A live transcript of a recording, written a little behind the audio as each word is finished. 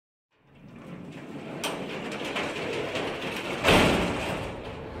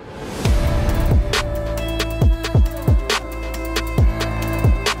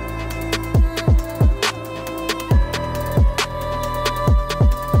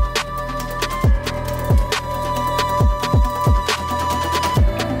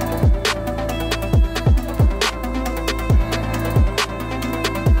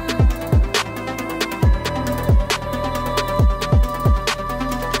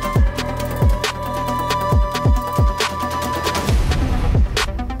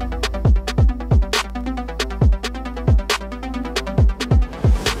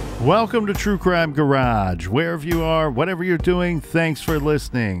Welcome to True Crime Garage. Wherever you are, whatever you're doing, thanks for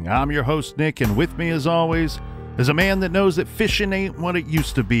listening. I'm your host, Nick, and with me, as always, is a man that knows that fishing ain't what it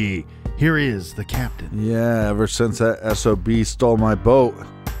used to be. Here is the captain. Yeah, ever since that SOB stole my boat,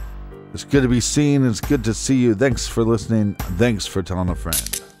 it's good to be seen. It's good to see you. Thanks for listening. Thanks for telling a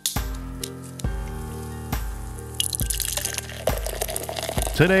friend.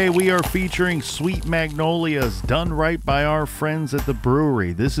 Today we are featuring Sweet Magnolias, done right by our friends at the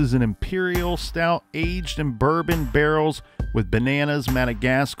Bruery. This is an imperial stout aged in bourbon barrels with bananas,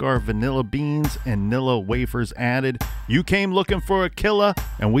 Madagascar, vanilla beans, and Nilla wafers added. You came looking for a killer,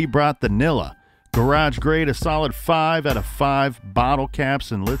 and we brought the Nilla. Garage grade, a solid 5 out of 5 bottle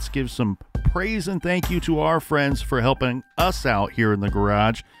caps, and let's give some praise and thank you to our friends for helping us out here in the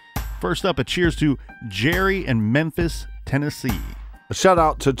garage. First up, a cheers to Jerry in Memphis, Tennessee. A shout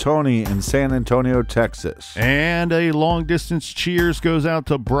out to Tony in San Antonio, Texas. And a long distance cheers goes out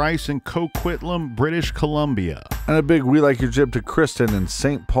to Bryce in Coquitlam, British Columbia. And a big we like your jib to Kristen in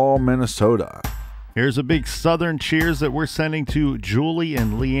St. Paul, Minnesota. Here's a big southern cheers that we're sending to Julie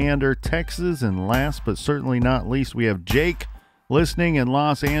in Leander, Texas. And last but certainly not least, we have Jake listening in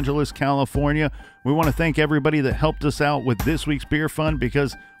Los Angeles, California. We want to thank everybody that helped us out with this week's beer fund,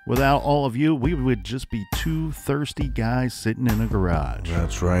 because without all of you, we would just be two thirsty guys sitting in a garage.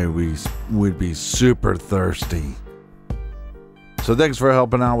 That's right. We'd be super thirsty. So thanks for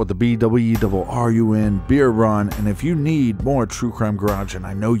helping out with the BWRUN beer run. And if you need more True Crime Garage, and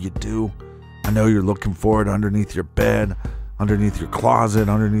I know you do, I know you're looking for it underneath your bed, underneath your closet,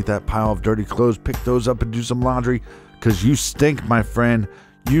 underneath that pile of dirty clothes, pick those up and do some laundry, because you stink, my friend.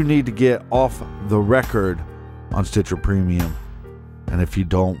 You need to get off the record on Stitcher Premium. And if you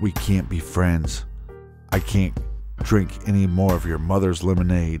don't, we can't be friends. I can't drink any more of your mother's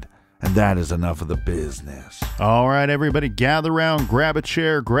lemonade. And that is enough of the business. All right, everybody, gather around, grab a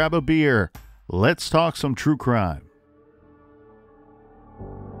chair, grab a beer. Let's talk some true crime.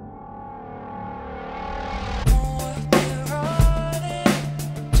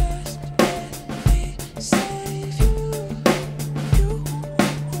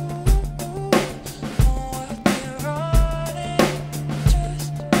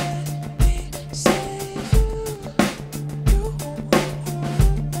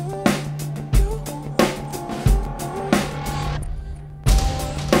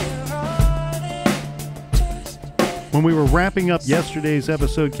 When we were wrapping up yesterday's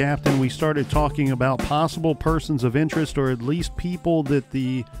episode, Captain, we started talking about possible persons of interest, or at least people that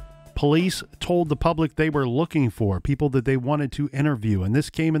the police told the public they were looking for, people that they wanted to interview. And this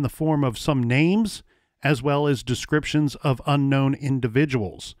came in the form of some names as well as descriptions of unknown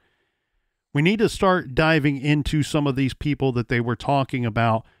individuals. We need to start diving into some of these people that they were talking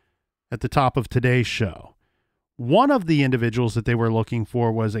about at the top of today's show. One of the individuals that they were looking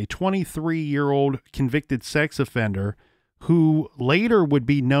for was a 23-year-old convicted sex offender who later would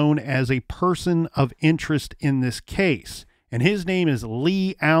be known as a person of interest in this case. And his name is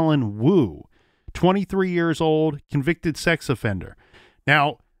Lee Allen Wu, 23 years old, convicted sex offender.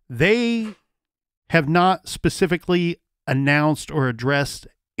 Now, they have not specifically announced or addressed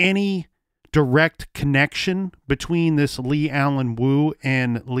any direct connection between this Lee Allen Wu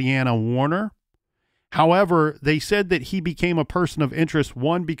and LeeAnna Warner. However, they said that he became a person of interest,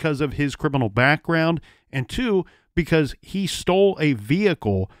 one, because of his criminal background, and two, because he stole a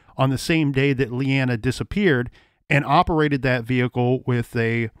vehicle on the same day that LeeAnna disappeared and operated that vehicle with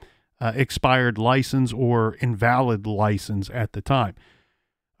a expired license or invalid license at the time.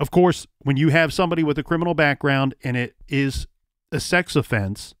 Of course, when you have somebody with a criminal background and it is a sex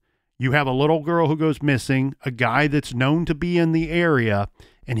offense, you have a little girl who goes missing, a guy that's known to be in the area,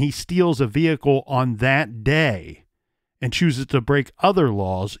 and he steals a vehicle on that day and chooses to break other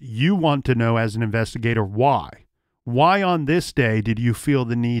laws, you want to know as an investigator why. Why on this day did you feel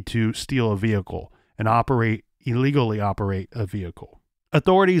the need to steal a vehicle and illegally operate a vehicle?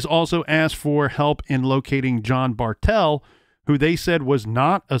 Authorities also asked for help in locating John Bartell, who they said was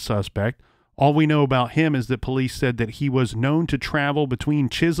not a suspect. All we know about him is that police said that he was known to travel between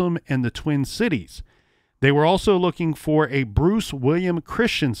Chisholm and the Twin Cities. They were also looking for a Bruce William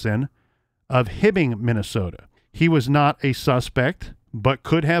Christensen of Hibbing, Minnesota. He was not a suspect, but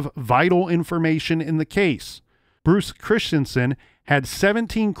could have vital information in the case. Bruce Christensen had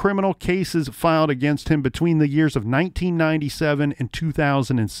 17 criminal cases filed against him between the years of 1997 and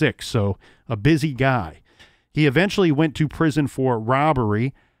 2006, so a busy guy. He eventually went to prison for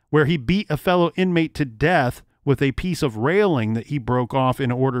robbery, where he beat a fellow inmate to death with a piece of railing that he broke off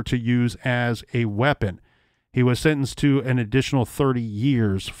in order to use as a weapon. He was sentenced to an additional 30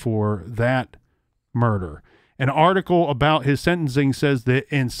 years for that murder. An article about his sentencing says that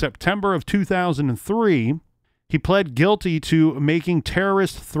in September of 2003, he pled guilty to making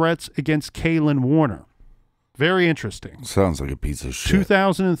terrorist threats against Kaylin Warner. Very interesting. Sounds like a piece of shit.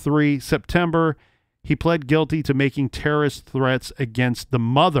 2003, September, he pled guilty to making terrorist threats against the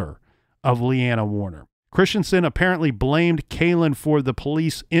mother of LeeAnna Warner. Christensen apparently blamed Kaylin for the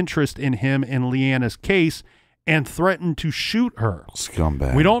police interest in him in LeeAnna's case and threatened to shoot her.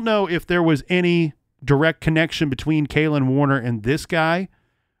 Scumbag. We don't know if there was any direct connection between Kaylin Warner and this guy,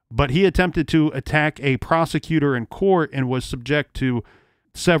 but he attempted to attack a prosecutor in court and was subject to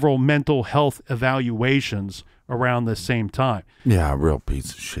several mental health evaluations around the same time. Yeah, a real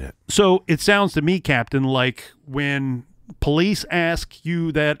piece of shit. So it sounds to me, Captain, like when police ask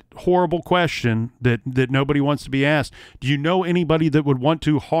you that horrible question that nobody wants to be asked, do you know anybody that would want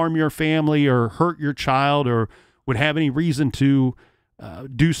to harm your family or hurt your child or would have any reason to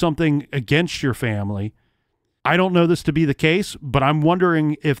do something against your family? I don't know this to be the case, but I'm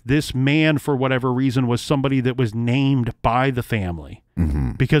wondering if this man, for whatever reason, was somebody that was named by the family.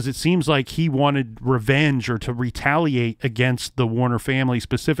 Mm-hmm. Because it seems like he wanted revenge or to retaliate against the Warner family,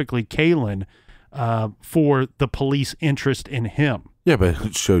 specifically Kaylin, for the police interest in him. Yeah, but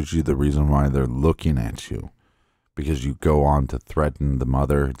it shows you the reason why they're looking at you. Because you go on to threaten the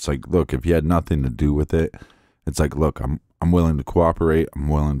mother. It's like, look, if you had nothing to do with it, it's like, look, I'm willing to cooperate. I'm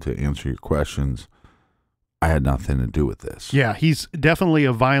willing to answer your questions. I had nothing to do with this. Yeah, he's definitely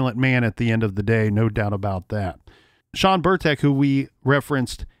a violent man at the end of the day, no doubt about that. Sean Burtek, who we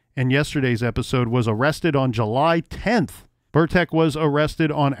referenced in yesterday's episode, was arrested on July 10th. Burtek was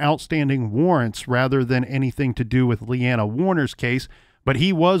arrested on outstanding warrants rather than anything to do with LeeAnna Warner's case, but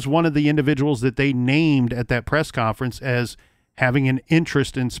he was one of the individuals that they named at that press conference as having an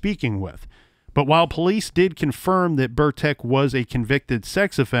interest in speaking with. But while police did confirm that Burtek was a convicted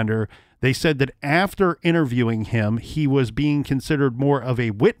sex offender, they said that after interviewing him, he was being considered more of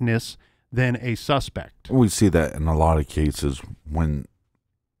a witness than a suspect. We see that in a lot of cases when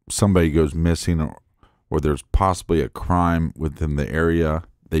somebody goes missing or there's possibly a crime within the area.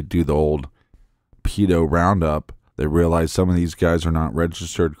 They do the old pedo roundup. They realize some of these guys are not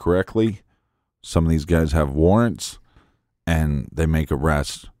registered correctly. Some of these guys have warrants, and they make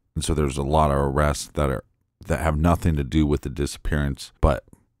arrests. And so there's a lot of arrests that have nothing to do with the disappearance, but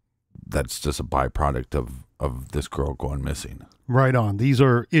that's just a byproduct of this girl going missing. Right on. These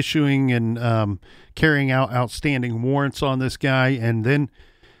are issuing and carrying out outstanding warrants on this guy, and then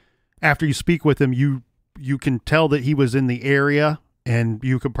after you speak with him, you can tell that he was in the area, and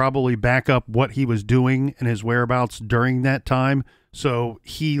you could probably back up what he was doing and his whereabouts during that time. So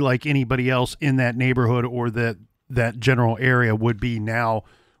he, like anybody else in that neighborhood or that general area, would be now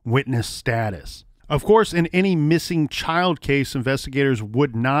witness status. Of course, in any missing child case, investigators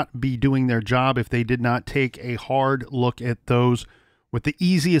would not be doing their job if they did not take a hard look at those with the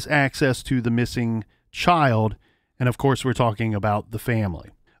easiest access to the missing child. And of course, we're talking about the family.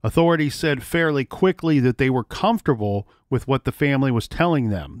 Authorities said fairly quickly that they were comfortable with what the family was telling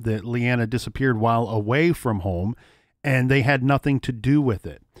them, that LeeAnna disappeared while away from home, and they had nothing to do with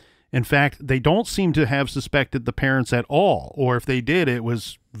it. In fact, they don't seem to have suspected the parents at all, or if they did, it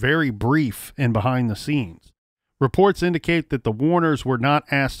was very brief and behind the scenes. Reports indicate that the Warners were not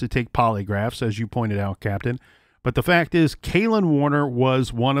asked to take polygraphs, as you pointed out, Captain, but the fact is Kaylin Warner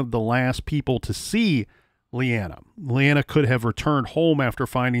was one of the last people to see LeeAnna. LeeAnna could have returned home after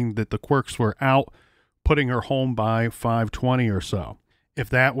finding that the Quirks were out, putting her home by 5:20 or so. If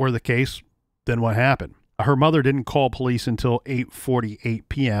that were the case, then what happened? Her mother didn't call police until 8:48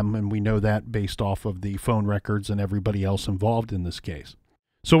 p.m., and we know that based off of the phone records and everybody else involved in this case.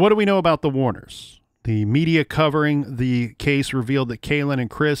 So what do we know about the Warners? The media covering the case revealed that Kaylin and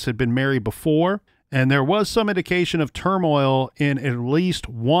Chris had been married before, and there was some indication of turmoil in at least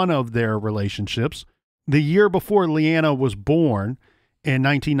one of their relationships. The year before LeeAnna was born, in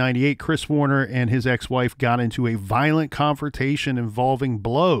 1998, Chris Warner and his ex-wife got into a violent confrontation involving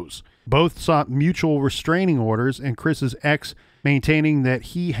blows. Both sought mutual restraining orders, and Chris's ex maintaining that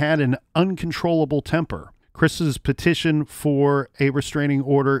he had an uncontrollable temper. Chris's petition for a restraining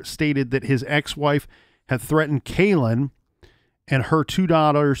order stated that his ex-wife had threatened Kaylin and her two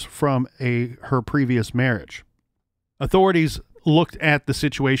daughters from her previous marriage. Authorities looked at the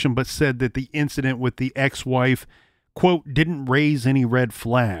situation but said that the incident with the ex-wife, quote, didn't raise any red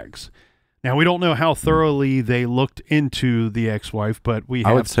flags. Now, we don't know how thoroughly they looked into the ex-wife, but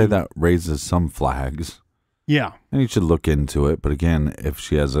I would say that raises some flags. Yeah. And you should look into it. But again, if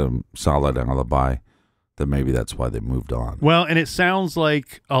she has a solid alibi, then maybe that's why they moved on. Well, and it sounds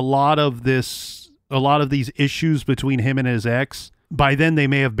like a lot of these issues between him and his ex, by then they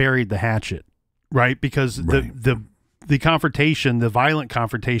may have buried the hatchet. right? Because Right. the confrontation, the violent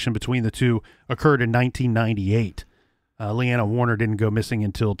confrontation between the two occurred in 1998. LeeAnna Warner didn't go missing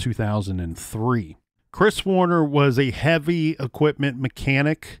until 2003. Chris Warner was a heavy equipment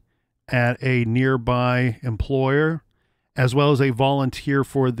mechanic at a nearby employer, as well as a volunteer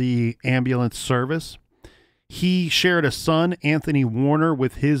for the ambulance service. He shared a son, Anthony Warner,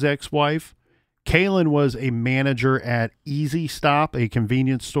 with his ex-wife. Kaylin was a manager at Easy Stop, a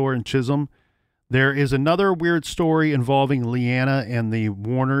convenience store in Chisholm. There is another weird story involving LeeAnna and the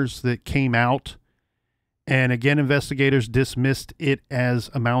Warners that came out. And again, investigators dismissed it as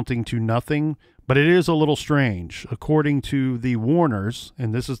amounting to nothing, but it is a little strange. According to the Warners,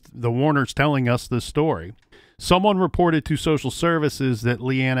 and this is the Warners telling us this story, someone reported to social services that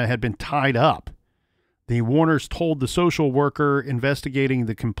LeeAnna had been tied up. The Warners told the social worker investigating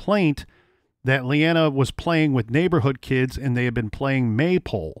the complaint that LeeAnna was playing with neighborhood kids and they had been playing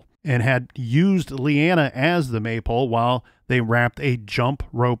maypole and had used LeeAnna as the maypole while they wrapped a jump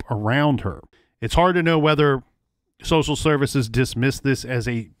rope around her. It's hard to know whether social services dismissed this as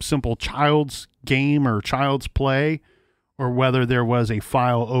a simple child's game or child's play, or whether there was a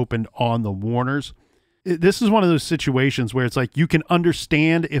file opened on the Warners. This is one of those situations where it's like you can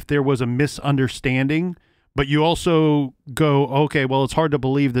understand if there was a misunderstanding, but you also go, okay, well, it's hard to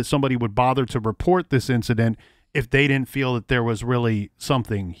believe that somebody would bother to report this incident if they didn't feel that there was really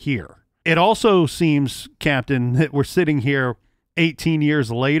something here. It also seems, Captain, that we're sitting here 18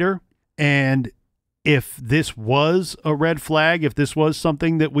 years later, and if this was a red flag, if this was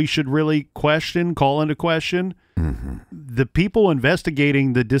something that we should really question, call into question, the people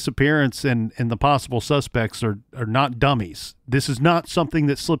investigating the disappearance and the possible suspects are not dummies. This is not something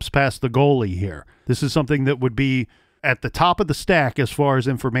that slips past the goalie here. This is something that would be at the top of the stack as far as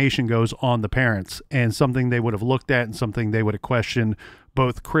information goes on the parents, and something they would have looked at and something they would have questioned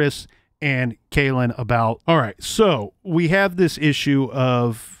both Chris and Kaylin about. All right, so we have this issue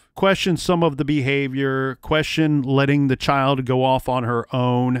of question some of the behavior, question letting the child go off on her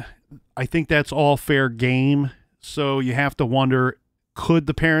own. I think that's all fair game. So you have to wonder, could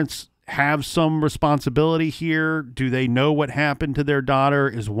the parents have some responsibility here? Do they know what happened to their daughter?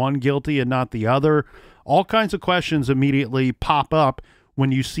 Is one guilty and not the other? All kinds of questions immediately pop up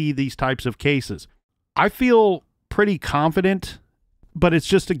when you see these types of cases. I feel pretty confident, but it's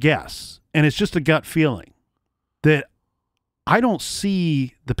just a guess, and it's just a gut feeling that I don't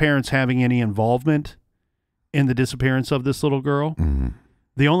see the parents having any involvement in the disappearance of this little girl.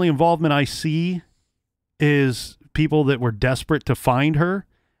 The only involvement I see is people that were desperate to find her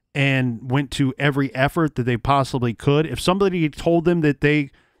and went to every effort that they possibly could. If somebody told them that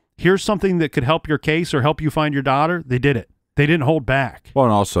here's something that could help your case or help you find your daughter, they did it. They didn't hold back. Well,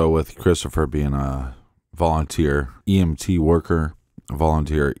 and also with Christopher being a volunteer EMT worker,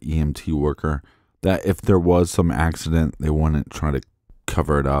 that if there was some accident, they wouldn't try to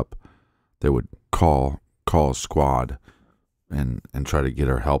cover it up. They would call a squad and try to get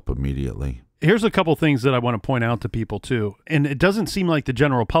her help immediately. Here's a couple things that I want to point out to people too. And it doesn't seem like the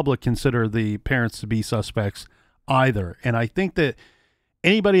general public consider the parents to be suspects either. And I think that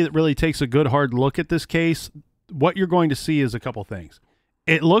anybody that really takes a good hard look at this case, what you're going to see is a couple things.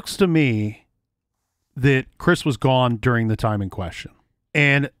 It looks to me that Chris was gone during the time in question.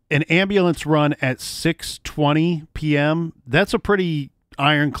 And an ambulance run at 6:20 p.m., that's a pretty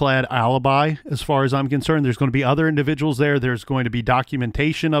ironclad alibi as far as I'm concerned. There's going to be other individuals there. There's going to be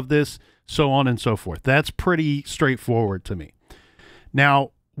documentation of this, so on and so forth. That's pretty straightforward to me.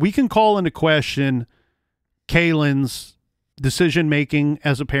 Now, we can call into question Kaylin's decision-making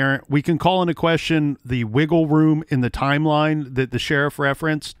as a parent. We can call into question the wiggle room in the timeline that the sheriff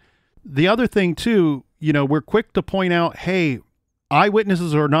referenced. The other thing, too, we're quick to point out, hey,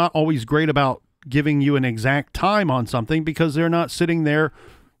 eyewitnesses are not always great about giving you an exact time on something because they're not sitting there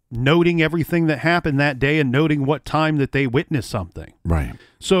noting everything that happened that day and noting what time that they witnessed something. Right.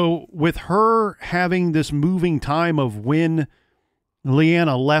 So with her having this moving time of when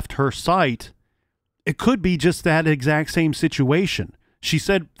LeeAnna left her site, it could be just that exact same situation. She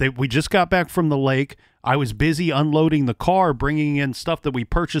said that we just got back from the lake. I was busy unloading the car, bringing in stuff that we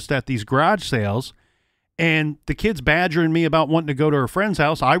purchased at these garage sales. And the kid's badgering me about wanting to go to her friend's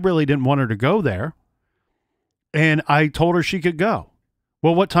house. I really didn't want her to go there. And I told her she could go.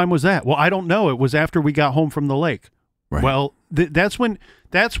 Well, what time was that? Well, I don't know. It was after we got home from the lake. Right. Well, that's when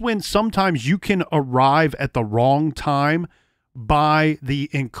sometimes you can arrive at the wrong time by the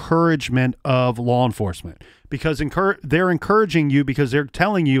encouragement of law enforcement. Because they're encouraging you because they're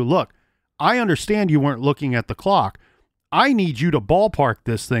telling you, look, I understand you weren't looking at the clock. I need you to ballpark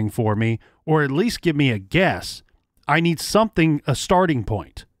this thing for me, or at least give me a guess. I need something, a starting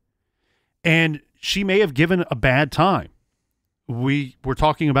point. And she may have given a bad time. We're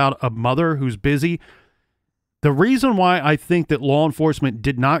talking about a mother who's busy. The reason why I think that law enforcement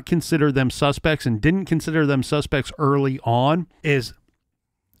did not consider them suspects and didn't consider them suspects early on is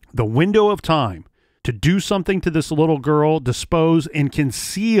the window of time to do something to this little girl, dispose and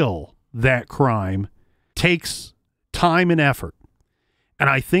conceal that crime takes time and effort. And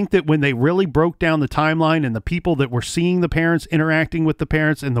I think that when they really broke down the timeline and the people that were seeing the parents, interacting with the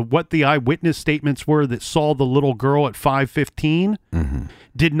parents, and what the eyewitness statements were that saw the little girl at 5:15,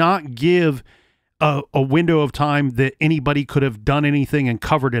 did not give a window of time that anybody could have done anything and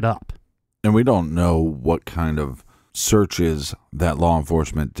covered it up. And we don't know what kind of searches that law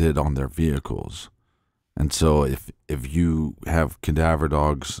enforcement did on their vehicles. And so if you have cadaver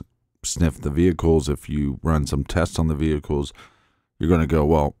dogs sniff the vehicles, if you run some tests on the vehicles, you're going to go,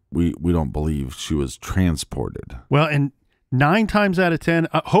 well, we don't believe she was transported. Well, and 9 times out of 10,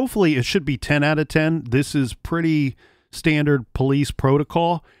 hopefully it should be 10 out of 10. This is pretty standard police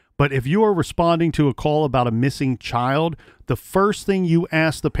protocol. But if you are responding to a call about a missing child, the first thing you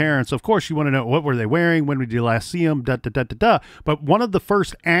ask the parents, of course, you want to know what were they wearing, when did you last see them, But one of the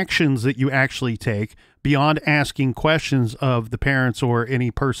first actions that you actually take, beyond asking questions of the parents or any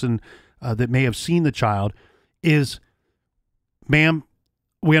person that may have seen the child, is, ma'am,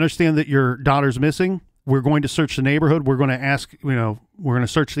 we understand that your daughter's missing. We're going to search the neighborhood. We're going to ask, we're going to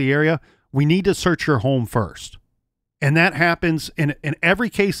search the area. We need to search your home first. And that happens in every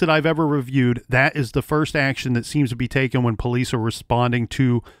case that I've ever reviewed. That is the first action that seems to be taken when police are responding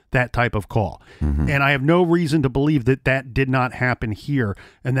to that type of call. And I have no reason to believe that that did not happen here.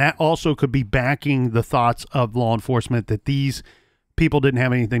 And that also could be backing the thoughts of law enforcement that these people didn't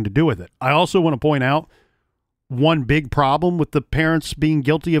have anything to do with it. I also want to point out one big problem with the parents being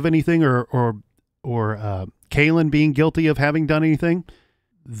guilty of anything or Kaylin being guilty of having done anything.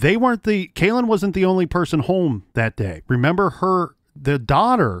 Kaylin wasn't the only person home that day. Remember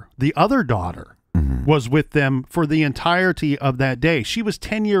the other daughter was with them for the entirety of that day. She was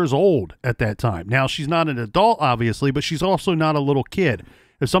 10 years old at that time. Now, she's not an adult, obviously, but she's also not a little kid.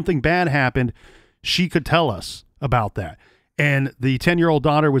 If something bad happened, she could tell us about that. And the 10-year-old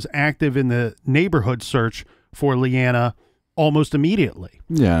daughter was active in the neighborhood search for LeeAnna almost immediately.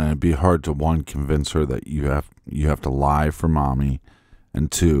 Yeah, and it'd be hard to, one, convince her that you have to lie for mommy, and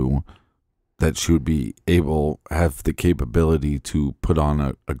 2, that she would have the capability to put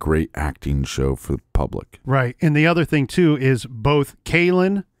on a great acting show for the public. Right. And the other thing, too, is both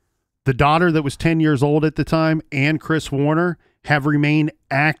Kaylin, the daughter that was 10 years old at the time, and Chris Warner have remained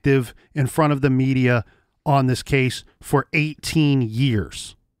active in front of the media on this case for 18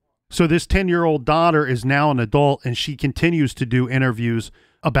 years. So this 10-year-old daughter is now an adult, and she continues to do interviews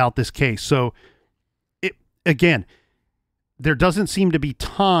about this case. So, again, there doesn't seem to be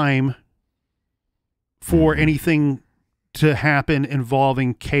time for anything to happen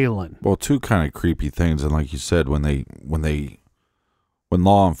involving Kaylin. Well, 2 kind of creepy things, and like you said, when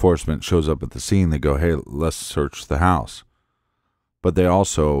law enforcement shows up at the scene, they go, "Hey, let's search the house." But they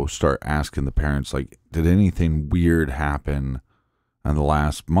also start asking the parents, like, did anything weird happen in the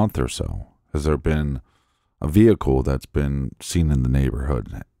last month or so? Has there been a vehicle that's been seen in the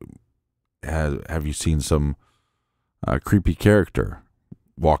neighborhood? Have you seen some creepy character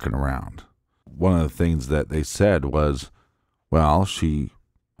walking around? One of the things that they said was, well,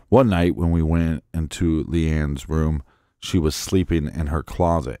 one night when we went into LeeAnna's room, she was sleeping in her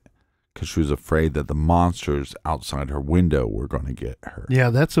closet because she was afraid that the monsters outside her window were going to get her. Yeah,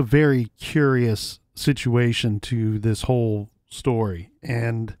 that's a very curious situation to this whole story.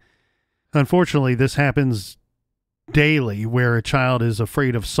 And unfortunately, this happens daily, where a child is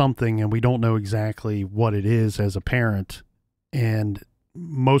afraid of something and we don't know exactly what it is as a parent. And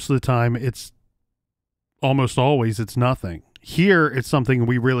most of the time, almost always it's nothing. Here, it's something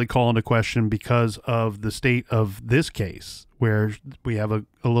we really call into question because of the state of this case, where we have a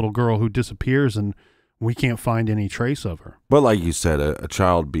little girl who disappears and we can't find any trace of her. But like you said, a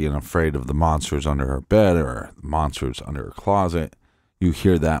child being afraid of the monsters under her bed or the monsters under her closet, you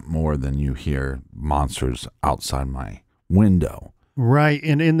hear that more than you hear monsters outside my window. Right.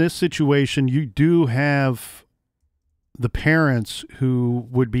 And in this situation, you do have the parents who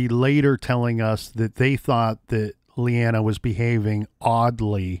would be later telling us that they thought that LeeAnna was behaving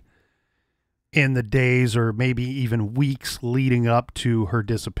oddly in the days or maybe even weeks leading up to her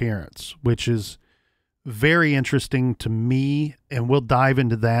disappearance, which is very interesting to me. And we'll dive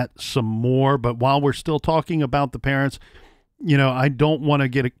into that some more. But while we're still talking about the parents, I don't want to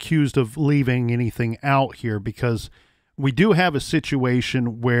get accused of leaving anything out here, because we do have a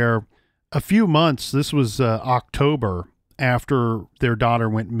situation where a few months, this was October, after their daughter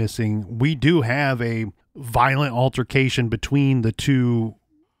went missing, we do have a violent altercation between the two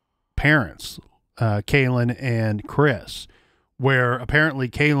parents, Kaylin and Chris, where apparently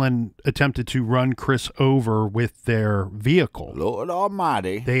Kaylin attempted to run Chris over with their vehicle. Lord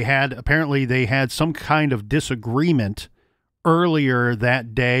Almighty. They had some kind of disagreement earlier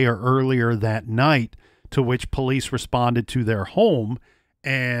that day or earlier that night, to which police responded to their home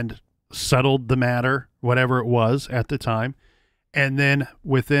and settled the matter, whatever it was at the time. And then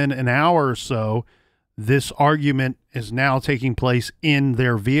within an hour or so, this argument is now taking place in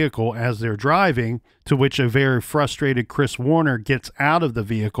their vehicle as they're driving, to which a very frustrated Chris Warner gets out of the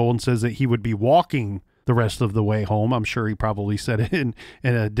vehicle and says that he would be walking the rest of the way home. I'm sure he probably said it in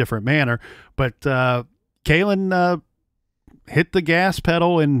a different manner. But Kaylin hit the gas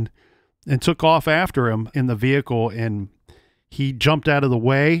pedal and took off after him in the vehicle, and he jumped out of the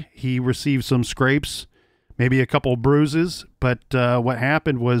way. He received some scrapes, maybe a couple of bruises, but what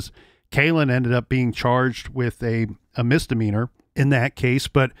happened was Kaylin ended up being charged with a misdemeanor in that case.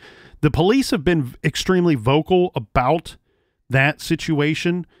 But the police have been extremely vocal about that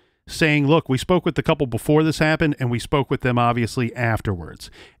situation, saying, look, we spoke with the couple before this happened, and we spoke with them obviously afterwards.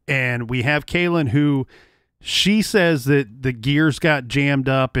 And we have Kaylin, who she says that the gears got jammed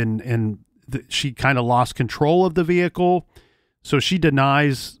up and she kind of lost control of the vehicle. So she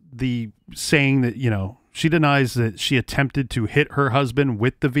denies she denies that she attempted to hit her husband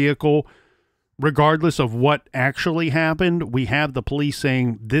with the vehicle. Regardless of what actually happened, we have the police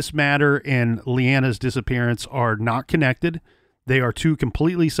saying this matter and LeeAnna's disappearance are not connected. They are two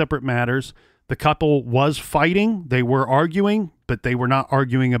completely separate matters. The couple was fighting. They were arguing, but they were not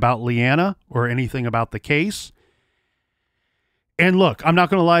arguing about LeeAnna or anything about the case. And look, I'm not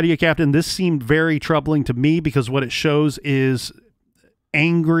going to lie to you, Captain. This seemed very troubling to me because what it shows is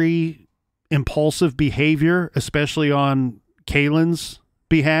angry, impulsive behavior, especially on Kaylin's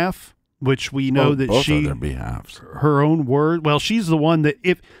behalf, which we know that both she, of their behalves. Her own word. Well, she's the one that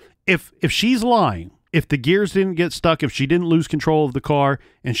if she's lying, if the gears didn't get stuck, if she didn't lose control of the car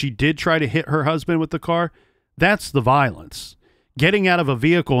and she did try to hit her husband with the car, that's the violence. Getting out of a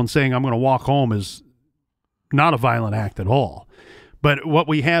vehicle and saying, I'm going to walk home is not a violent act at all. But what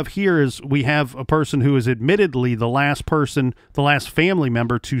we have here is we have a person who is admittedly the last family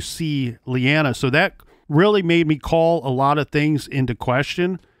member to see LeeAnna. So that really made me call a lot of things into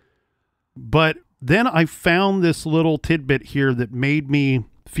question. But then I found this little tidbit here that made me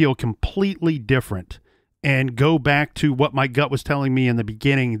feel completely different and go back to what my gut was telling me in the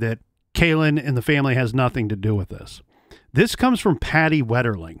beginning, that Kaylin and the family has nothing to do with this. This comes from Patty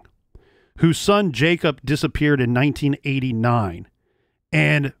Wetterling, whose son Jacob disappeared in 1989.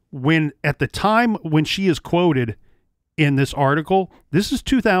 And at the time when she is quoted in this article, this is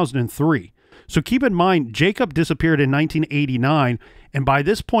 2003. So keep in mind, Jacob disappeared in 1989, and by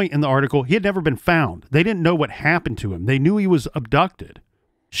this point in the article, he had never been found. They didn't know what happened to him. They knew he was abducted.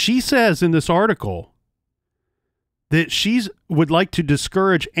 She says in this article that she would like to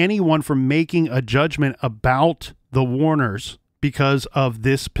discourage anyone from making a judgment about the Warners because of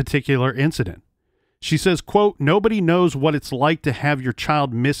this particular incident. She says, quote, nobody knows what it's like to have your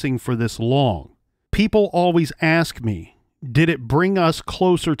child missing for this long. People always ask me, did it bring us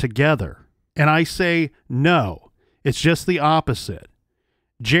closer together? And I say, no, it's just the opposite.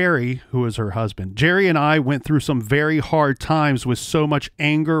 Jerry, who is her husband, Jerry and I went through some very hard times with so much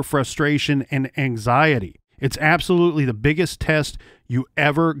anger, frustration, and anxiety. It's absolutely the biggest test you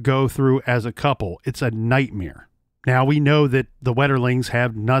ever go through as a couple. It's a nightmare. Now, we know that the Wetterlings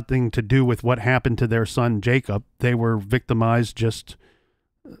have nothing to do with what happened to their son, Jacob. They were victimized just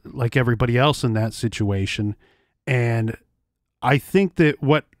like everybody else in that situation. And I think that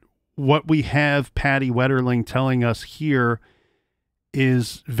what we have Patty Wetterling telling us here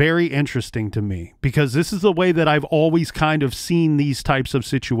is very interesting to me, because this is the way that I've always kind of seen these types of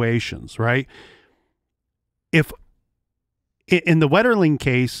situations, right? If in the Wetterling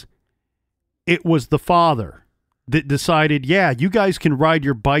case, it was the father that decided, yeah, you guys can ride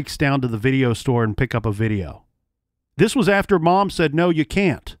your bikes down to the video store and pick up a video. This was after mom said, no, you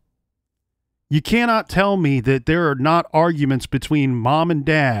can't. You cannot tell me that there are not arguments between mom and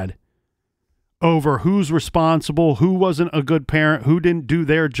dad over who's responsible, who wasn't a good parent, who didn't do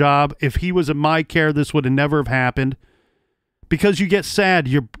their job. If he was in my care, this would have never have happened. Because you get sad,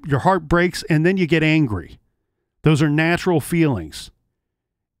 your heart breaks, and then you get angry. Those are natural feelings.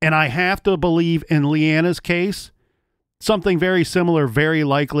 And I have to believe in LeeAnna's case, something very similar very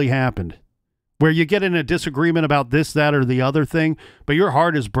likely happened, where you get in a disagreement about this, that, or the other thing, but your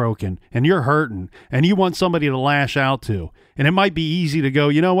heart is broken and you're hurting and you want somebody to lash out to. And it might be easy to go,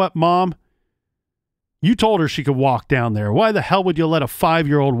 you know what, Mom? You told her she could walk down there. Why the hell would you let a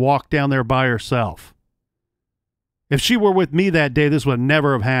 5-year-old walk down there by herself? If she were with me that day, this would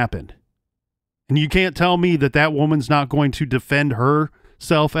never have happened. And you can't tell me that that woman's not going to defend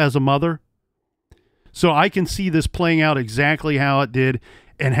herself as a mother. So I can see this playing out exactly how it did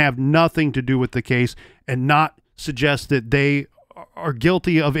and have nothing to do with the case and not suggest that they are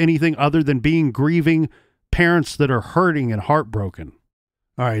guilty of anything other than being grieving parents that are hurting and heartbroken.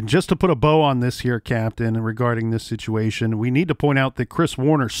 All right, just to put a bow on this here, Captain, regarding this situation, we need to point out that Chris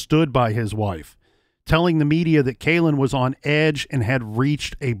Warner stood by his wife, telling the media that Kaylin was on edge and had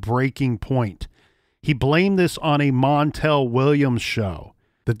reached a breaking point. He blamed this on a Montel Williams show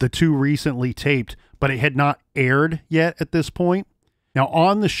that the two recently taped, but it had not aired yet at this point. Now,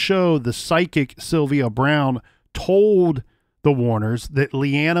 on the show, the psychic Sylvia Brown told the Warners that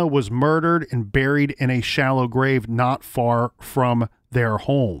LeeAnna was murdered and buried in a shallow grave not far from their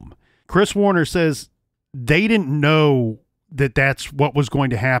home. Chris Warner says they didn't know that that's what was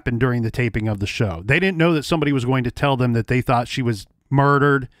going to happen during the taping of the show. They didn't know that somebody was going to tell them that they thought she was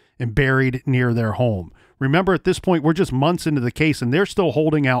murdered and buried near their home. Remember, at this point, we're just months into the case, and they're still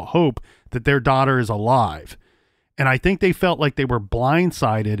holding out hope that their daughter is alive. And I think they felt like they were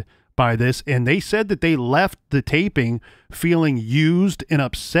blindsided by this, and they said that they left the taping feeling used and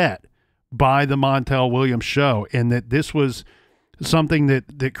upset by the Montel Williams show, and that this was something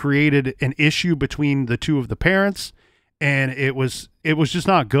that created an issue between the two of the parents, and it was just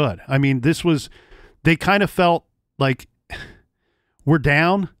not good. I mean, they kind of felt like we're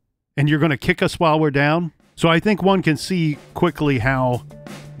down and you're going to kick us while we're down. So I think one can see quickly how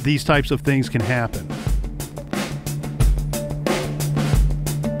these types of things can happen.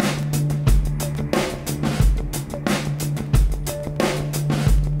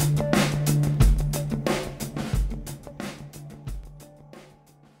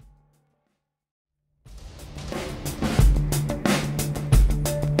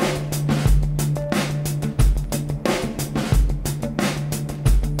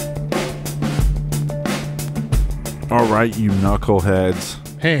 All right, you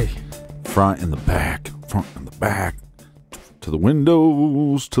knuckleheads. Hey. Front and the back. To the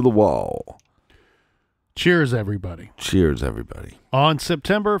windows, to the wall. Cheers, everybody. Cheers, everybody. On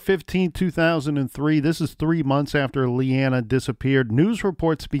September 15, 2003, this is 3 months after LeeAnna disappeared, news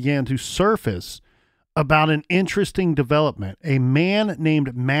reports began to surface about an interesting development. A man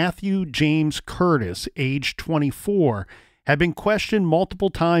named Matthew James Curtis, age 24, had been questioned multiple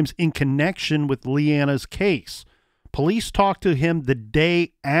times in connection with LeeAnna's case. Police talked to him the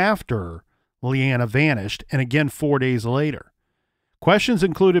day after LeeAnna vanished, and again 4 days later. Questions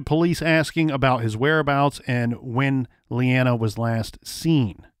included police asking about his whereabouts and when LeeAnna was last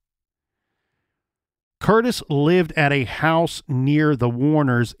seen. Curtis lived at a house near the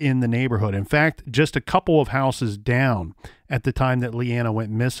Warners in the neighborhood. In fact, just a couple of houses down at the time that LeeAnna went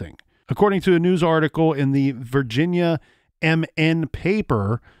missing. According to a news article in the Virginia MN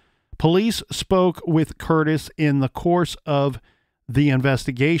paper, police spoke with Curtis in the course of the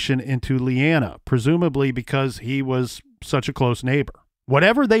investigation into LeeAnna, presumably because he was such a close neighbor.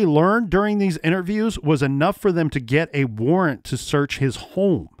 Whatever they learned during these interviews was enough for them to get a warrant to search his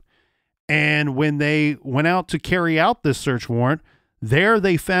home. And when they went out to carry out this search warrant, there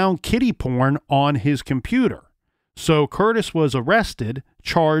they found kiddie porn on his computer. So Curtis was arrested,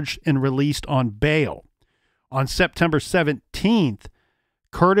 charged, and released on bail. On September 17th,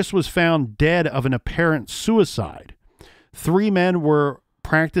 Curtis was found dead of an apparent suicide. 3 men were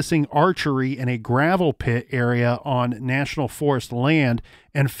practicing archery in a gravel pit area on National Forest land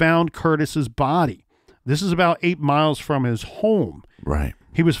and found Curtis's body. This is about 8 miles from his home. Right.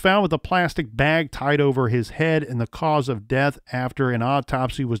 He was found with a plastic bag tied over his head, and the cause of death after an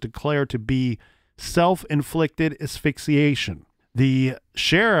autopsy was declared to be self-inflicted asphyxiation. The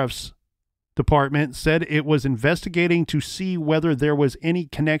sheriff's department said it was investigating to see whether there was any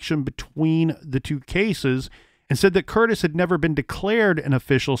connection between the two cases, and said that Curtis had never been declared an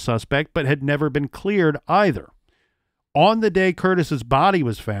official suspect but had never been cleared either. On the day Curtis's body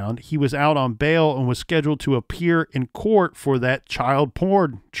was found, he was out on bail and was scheduled to appear in court for that child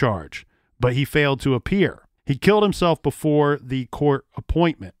porn charge, but he failed to appear. He killed himself before the court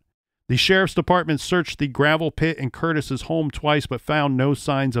appointment. The sheriff's department searched the gravel pit in Curtis's home twice but found no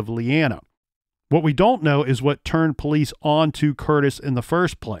signs of LeeAnna. What we don't know is what turned police on to Curtis in the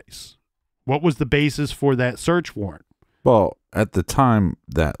first place. What was the basis for that search warrant? Well, at the time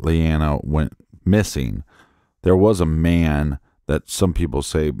that LeeAnna went missing, there was a man that some people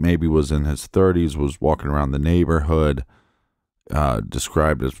say maybe was in his 30s, was walking around the neighborhood,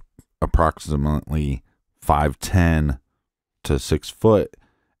 described as approximately 5'10" to 6 foot,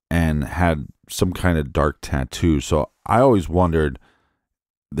 and had some kind of dark tattoo. So I always wondered,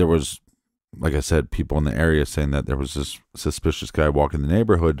 there was, like I said, people in the area saying that there was this suspicious guy walking the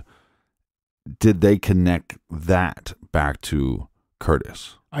neighborhood. Did they connect that back to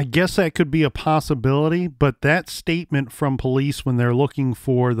Curtis? I guess that could be a possibility, but that statement from police when they're looking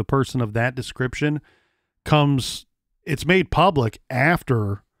for the person of that description it's made public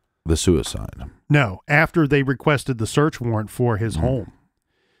after the suicide. No, after they requested the search warrant for his home.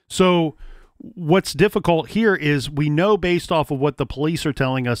 So what's difficult here is we know based off of what the police are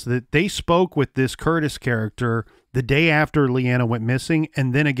telling us that they spoke with this Curtis character the day after LeeAnna went missing,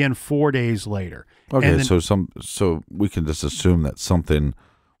 and then again 4 days later. Okay, then, so we can just assume that something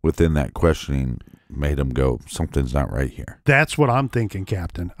within that questioning made him go, something's not right here. That's what I'm thinking,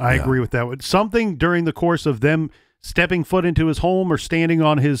 Captain. I agree with that. Something during the course of them stepping foot into his home or standing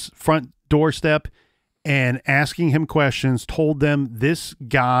on his front doorstep and asking him questions told them this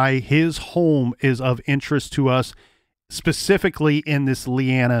guy, his home is of interest to us, specifically in this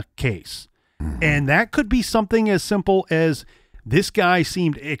LeeAnna case. And that could be something as simple as this guy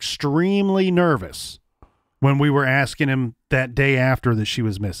seemed extremely nervous when we were asking him that day after that she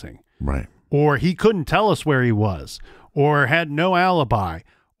was missing. Right. Or he couldn't tell us where he was, or had no alibi,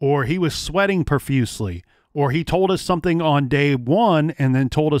 or he was sweating profusely, or he told us something on day 1 and then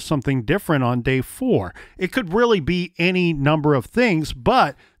told us something different on day 4. It could really be any number of things,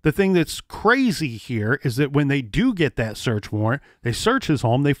 but the thing that's crazy here is that when they do get that search warrant, they search his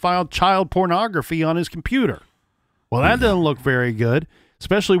home, they filed child pornography on his computer. Well, that doesn't look very good,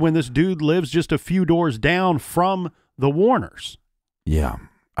 especially when this dude lives just a few doors down from the Warners. Yeah.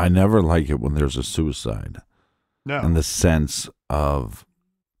 I never like it when there's a suicide. No. In the sense of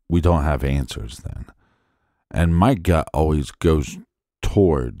we don't have answers then. And my gut always goes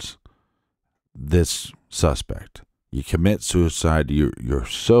towards this suspect. You commit suicide, you're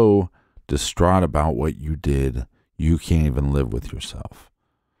so distraught about what you did, you can't even live with yourself.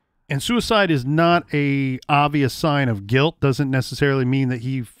 And suicide is not a obvious sign of guilt. Doesn't necessarily mean that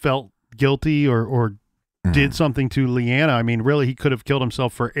he felt guilty or did something to LeeAnna. I mean, really, he could have killed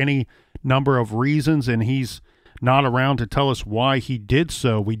himself for any number of reasons, and he's not around to tell us why he did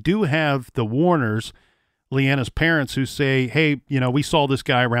so. We do have the Warners, LeeAnna's parents, who say, hey, we saw this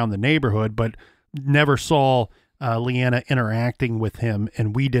guy around the neighborhood, but never saw LeeAnna interacting with him,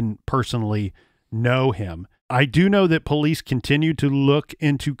 and we didn't personally know him. I do know that police continued to look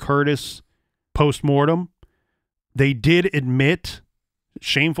into Curtis post-mortem. They did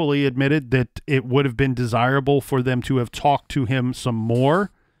shamefully admitted, that it would have been desirable for them to have talked to him some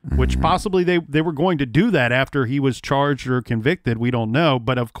more, which possibly they were going to do that after he was charged or convicted. We don't know.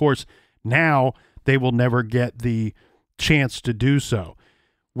 But, of course, now they will never get the chance to do so.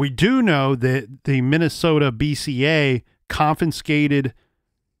 We do know that the Minnesota BCA confiscated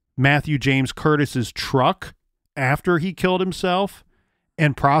Matthew James Curtis's truck after he killed himself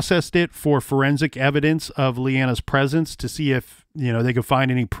and processed it for forensic evidence of LeeAnna's presence to see if, they could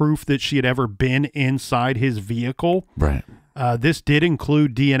find any proof that she had ever been inside his vehicle. Right. This did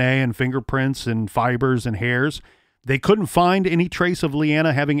include DNA and fingerprints and fibers and hairs. They couldn't find any trace of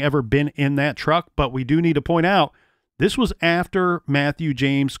LeeAnna having ever been in that truck, but we do need to point out this was after Matthew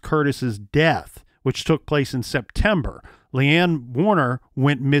James Curtis's death, which took place in September. Leanne Warner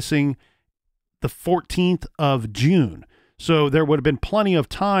went missing the 14th of June. So there would have been plenty of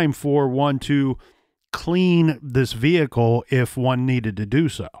time for one to clean this vehicle if one needed to do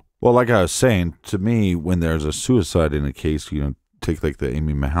so. Well, like I was saying, to me, when there's a suicide in a case, take like the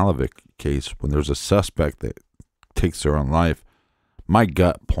Amy Mihalovic case, when there's a suspect that takes their own life, my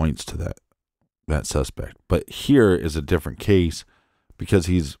gut points to that suspect. But here is a different case because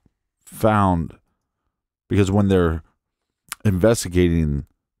because when they're investigating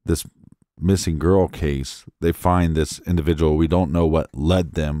this missing girl case, they find this individual. We don't know what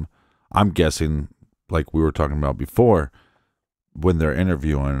led them. I'm guessing, like we were talking about before, when they're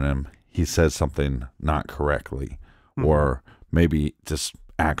interviewing him, he says something not correctly, or maybe just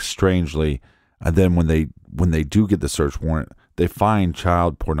acts strangely. And then when they do get the search warrant, they find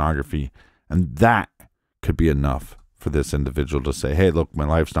child pornography, and that could be enough for this individual to say, hey, look, my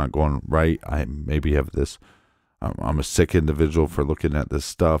life's not going right. I maybe have this, I'm a sick individual for looking at this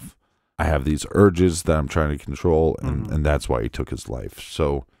stuff. I have these urges that I'm trying to control, and that's why he took his life.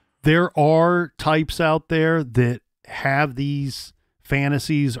 So there are types out there that have these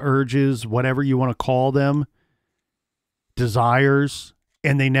fantasies, urges, whatever you want to call them, desires,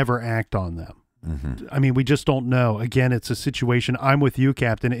 and they never act on them. I mean, we just don't know. Again, it's a situation. I'm with you,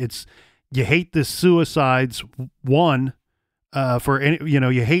 Captain. You hate the suicides, for any,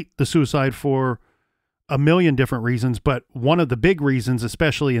 you hate the suicide for a million different reasons, but one of the big reasons,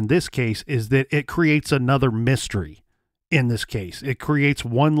 especially in this case, is that it creates another mystery in this case. It creates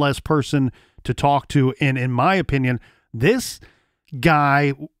one less person to talk to. And in my opinion, this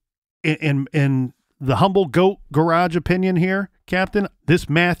guy, in the humble goat garage opinion here, Captain, this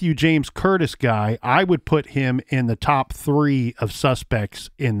Matthew James Curtis guy, I would put him in the top 3 of suspects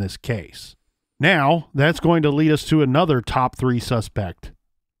in this case. Now, that's going to lead us to another top 3 suspect.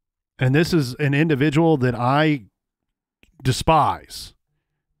 And this is an individual that I despise.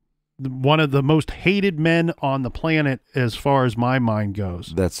 One of the most hated men on the planet as far as my mind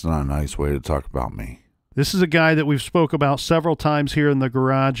goes. That's not a nice way to talk about me. This is a guy that we've spoke about several times here in the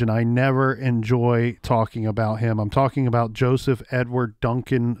garage, and I never enjoy talking about him. I'm talking about Joseph Edward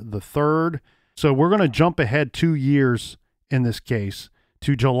Duncan III. So we're going to jump ahead 2 years in this case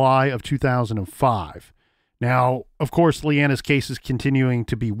to July of 2005. Now, of course, LeeAnna's case is continuing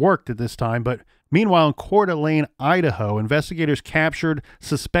to be worked at this time, but meanwhile, in Coeur d'Alene, Idaho, investigators captured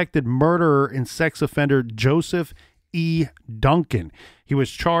suspected murderer and sex offender Joseph E. Duncan. He was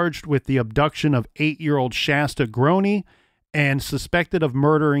charged with the abduction of 8-year-old Shasta Groney and suspected of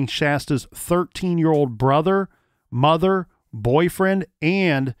murdering Shasta's 13-year-old brother, mother, boyfriend,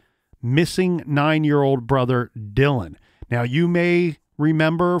 and missing 9-year-old brother Dylan. Now, you may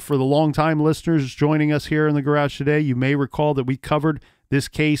remember, for the longtime listeners joining us here in the garage today, you may recall that we covered this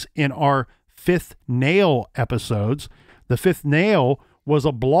case in our Fifth Nail episodes. The Fifth Nail was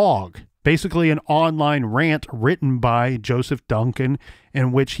a blog, basically an online rant written by Joseph Duncan,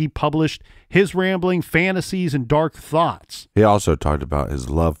 in which he published his rambling fantasies and dark thoughts. He also talked about his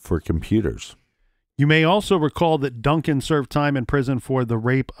love for computers. You may also recall that Duncan served time in prison for the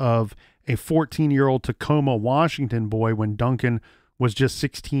rape of a 14-year-old Tacoma, Washington boy when Duncan was just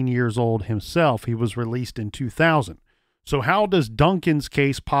 16 years old himself. He was released in 2000. So how does Duncan's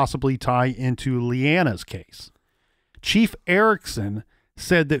case possibly tie into LeeAnna's case? Chief Erickson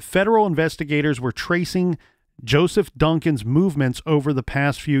said that federal investigators were tracing Joseph Duncan's movements over the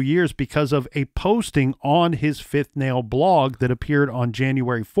past few years because of a posting on his Fifth Nail blog that appeared on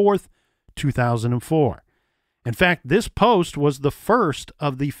January 4th, 2004. In fact, this post was the first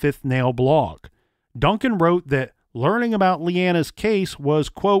of the Fifth Nail blog. Duncan wrote that learning about LeeAnna's case was,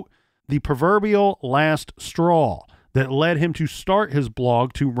 quote, the proverbial last straw that led him to start his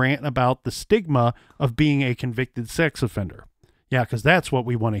blog to rant about the stigma of being a convicted sex offender. Yeah, because that's what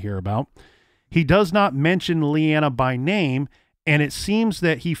we want to hear about. He does not mention LeeAnna by name, and it seems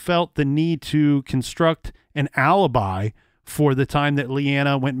that he felt the need to construct an alibi for the time that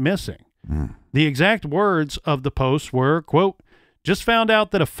LeeAnna went missing. The exact words of the post were, quote, just found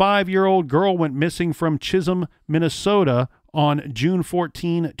out that a 5-year-old girl went missing from Chisholm, Minnesota on June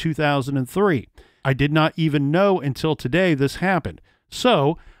 14, 2003. I did not even know until today this happened.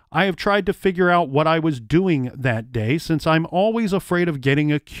 So I have tried to figure out what I was doing that day, since I'm always afraid of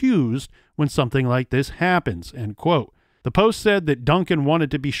getting accused when something like this happens, end quote. The post said that Duncan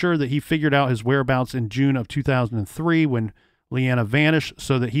wanted to be sure that he figured out his whereabouts in June of 2003 when LeeAnna vanished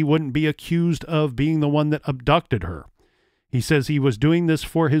so that he wouldn't be accused of being the one that abducted her. He says he was doing this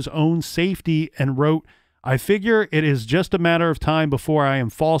for his own safety and wrote, I figure it is just a matter of time before I am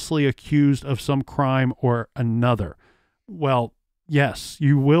falsely accused of some crime or another. Well, yes,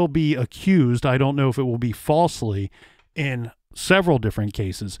 you will be accused. I don't know if it will be falsely in several different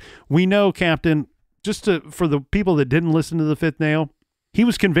cases. We know, Captain, for the people that didn't listen to the Fifth Nail, he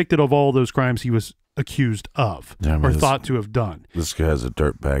was convicted of all those crimes he was accused of or thought to have done. This guy's a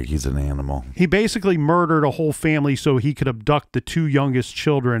dirtbag. He's an animal. He basically murdered a whole family so he could abduct the 2 youngest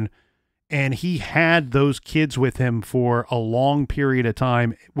children, and he had those kids with him for a long period of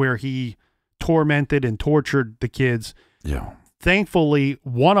time where he tormented and tortured the kids. Yeah. Thankfully,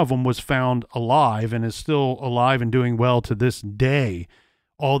 one of them was found alive and is still alive and doing well to this day,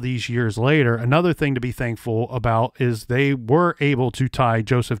 all these years later. Another thing to be thankful about is they were able to tie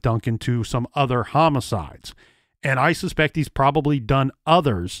Joseph Duncan to some other homicides. And I suspect he's probably done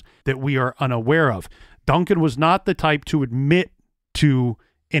others that we are unaware of. Duncan was not the type to admit to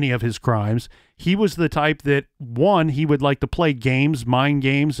any of his crimes. He was the type that, one, he would like to play games, mind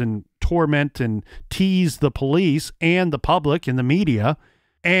games, and torment and tease the police and the public and the media.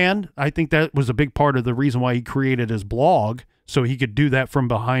 And I think that was a big part of the reason why he created his blog, so he could do that from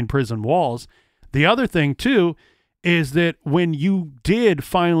behind prison walls. The other thing, too, is that when you did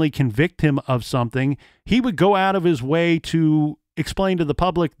finally convict him of something, he would go out of his way to explain to the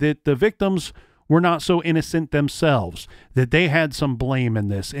public that the victims were not so innocent themselves, that they had some blame in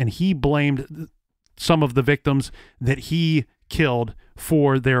this, and he blamed some of the victims that he killed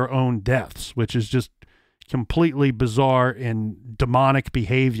for their own deaths, which is just completely bizarre and demonic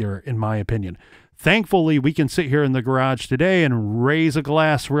behavior, in my opinion. Thankfully, we can sit here in the garage today and raise a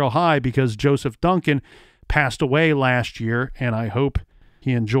glass real high because Joseph Duncan passed away last year, and I hope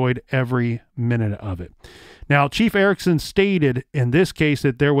he enjoyed every minute of it. Now, Chief Erickson stated in this case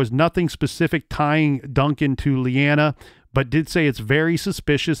that there was nothing specific tying Duncan to LeeAnna, but did say it's very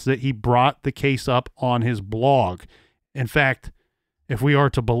suspicious that he brought the case up on his blog. In fact, if we are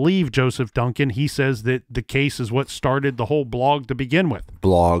to believe Joseph Duncan, he says that the case is what started the whole blog to begin with.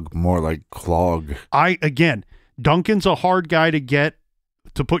 Blog, more like clog. Again, Duncan's a hard guy to get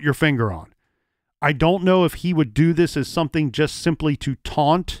to put your finger on. I don't know if he would do this as something just simply to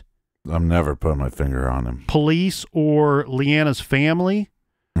taunt. I'm never putting my finger on him. Police or LeeAnna's family.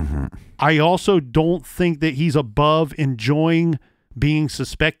 Mm-hmm. I also don't think that he's above enjoying being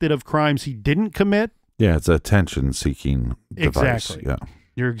suspected of crimes he didn't commit. Yeah, it's a attention-seeking device. Exactly. Yeah.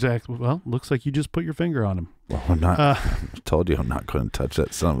 You're exactly. Well, looks like you just put your finger on him. Well, I'm not. I told you I'm not going to touch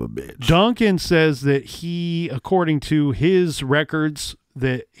that son of a bitch. Duncan says that he, according to his records,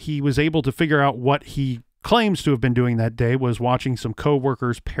 that he was able to figure out what he claims to have been doing that day was watching some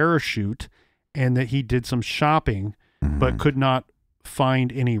coworkers parachute, and that he did some shopping, but could not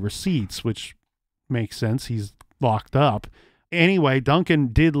find any receipts, which makes sense. He's locked up. Anyway,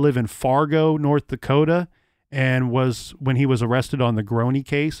 Duncan did live in Fargo, North Dakota, and was when he was arrested on the Bruery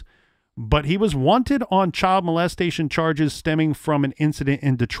case, but he was wanted on child molestation charges stemming from an incident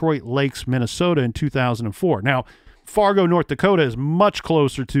in Detroit Lakes, Minnesota in 2004. Now, Fargo, North Dakota is much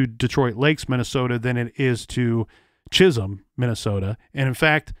closer to Detroit Lakes, Minnesota than it is to Chisholm, Minnesota. And in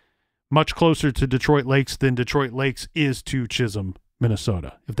fact, much closer to Detroit Lakes than Detroit Lakes is to Chisholm,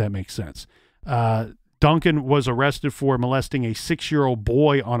 Minnesota, if that makes sense. Duncan was arrested for molesting a 6-year-old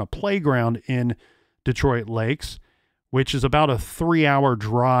boy on a playground in Detroit Lakes, which is about a 3-hour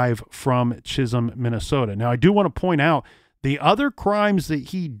drive from Chisholm, Minnesota. Now, I do want to point out the other crimes that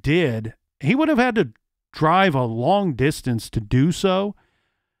he did, he would have had to drive a long distance to do so.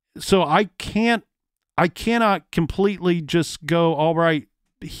 So I cannot completely just go, all right,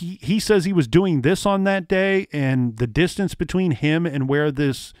 he says he was doing this on that day, and the distance between him and where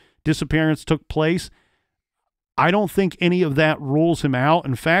this disappearance took place, I don't think any of that rules him out.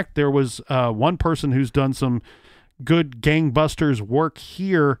 In fact, there was one person who's done some good gangbusters work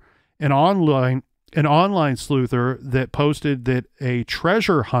here, an online sleuther that posted that a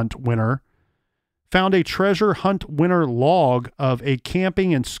treasure hunt winner found a treasure hunt winner log of a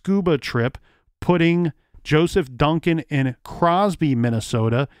camping and scuba trip putting Joseph Duncan in Crosby,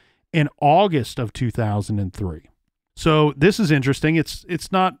 Minnesota in August of 2003. So this is interesting.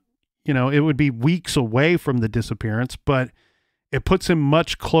 It's not, it would be weeks away from the disappearance, but it puts him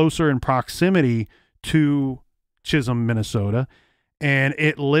much closer in proximity to Chisholm, Minnesota, and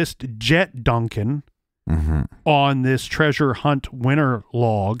it lists Jet Duncan on this treasure hunt winner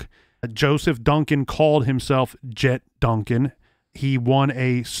log. Joseph Duncan called himself Jet Duncan. He won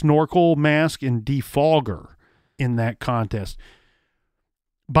a snorkel mask and defogger in that contest.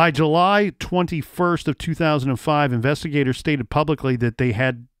 By July 21st of 2005, investigators stated publicly that they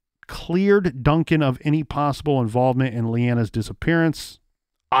had cleared Duncan of any possible involvement in LeeAnna's disappearance.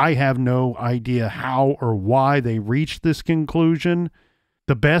 I have no idea how or why they reached this conclusion.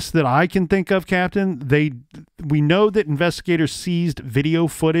 The best that I can think of, Captain, we know that investigators seized video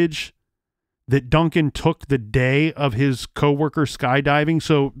footage that Duncan took the day of his coworker skydiving.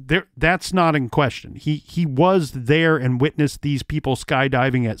 So that's not in question. He was there and witnessed these people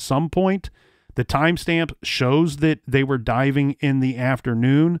skydiving at some point. The timestamp shows that they were diving in the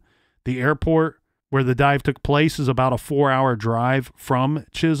afternoon. The airport where the dive took place is about a 4-hour drive from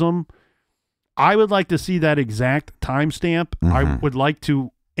Chisholm. I would like to see that exact timestamp. I would like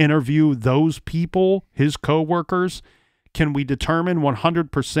to interview those people, his coworkers. Can we determine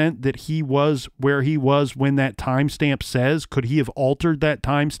 100% that he was where he was when that timestamp says? Could he have altered that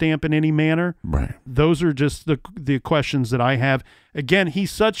timestamp in any manner? Right. Those are just the questions that I have. Again,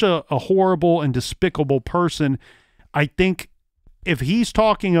 he's such a horrible and despicable person. I think if he's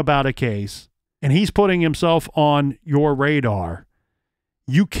talking about a case and he's putting himself on your radar,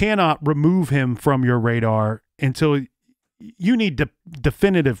 you cannot remove him from your radar until you need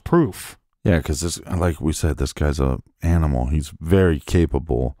definitive proof. Yeah, because like we said, this guy's an animal. He's very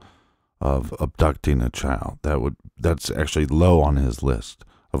capable of abducting a child. That's actually low on his list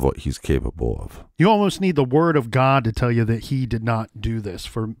of what he's capable of. You almost need the word of God to tell you that he did not do this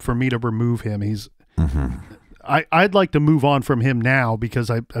for me to remove him. I'd like to move on from him now because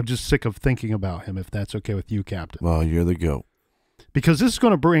I'm just sick of thinking about him, if that's okay with you, Captain. Well, you're the goat. Because this is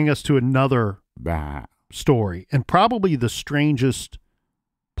going to bring us to another story, and probably the strangest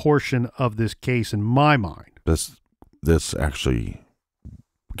portion of this case in my mind. This actually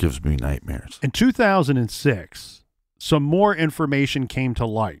gives me nightmares. In 2006, some more information came to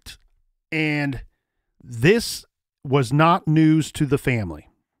light, and this was not news to the family.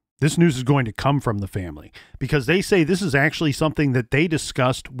 This news is going to come from the family because they say this is actually something that they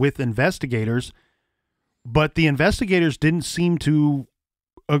discussed with investigators, but the investigators didn't seem to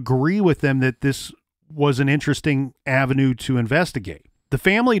agree with them that this was an interesting avenue to investigate. The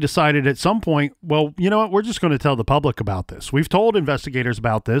family decided at some point, well, you know what? We're just going to tell the public about this. We've told investigators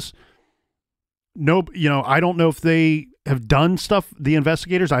about this. No, I don't know if they have done stuff, the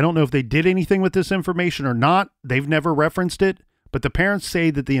investigators. I don't know if they did anything with this information or not. They've never referenced it. But the parents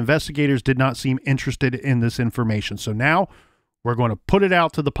say that the investigators did not seem interested in this information. So now we're going to put it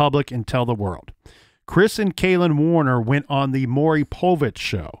out to the public and tell the world. Chris and Kaylin Warner went on the Maury Povich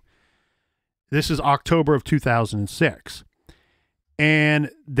show. This is October of 2006. And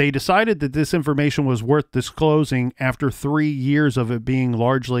they decided that this information was worth disclosing after 3 years of it being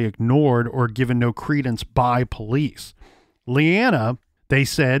largely ignored or given no credence by police. LeeAnna, they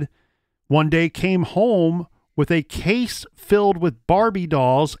said, one day came home with a case filled with Barbie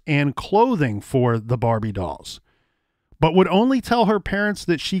dolls and clothing for the Barbie dolls, but would only tell her parents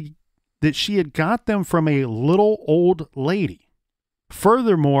that she had got them from a little old lady.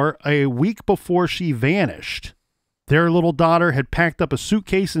 Furthermore, a week before she vanished, their little daughter had packed up a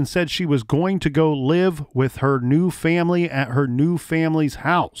suitcase and said she was going to go live with her new family at her new family's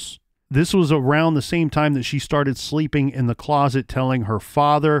house. This was around the same time that she started sleeping in the closet, telling her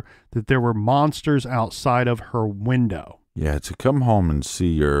father that there were monsters outside of her window. Yeah, to come home and see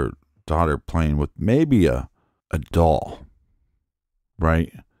your daughter playing with maybe a doll,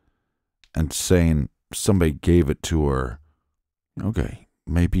 right? And saying somebody gave it to her. Okay,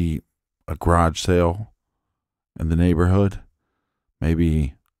 maybe a garage sale in the neighborhood.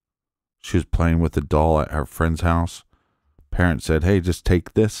 Maybe she was playing with a doll at her friend's house. Parents said, hey, just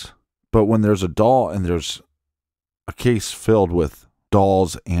take this. But when there's a doll and there's a case filled with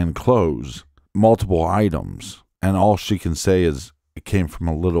dolls and clothes, multiple items, and all she can say is it came from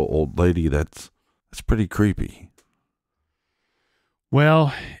a little old lady, that's pretty creepy.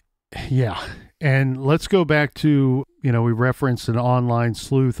 Well, yeah. And let's go back to, we referenced an online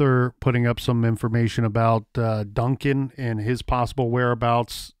sleuther putting up some information about Duncan and his possible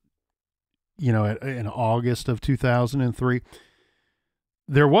whereabouts, in August of 2003.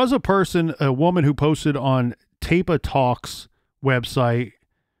 There was a woman who posted on Tapa Talks website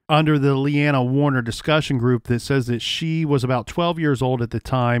under the LeeAnna Warner discussion group that says that she was about 12 years old at the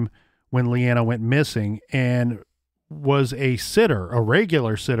time when LeeAnna went missing and was a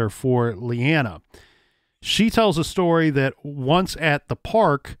regular sitter for LeeAnna. She tells a story that once at the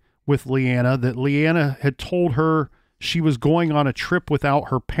park with LeeAnna, that LeeAnna had told her she was going on a trip without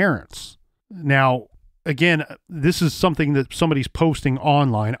her parents. Now, again, this is something that somebody's posting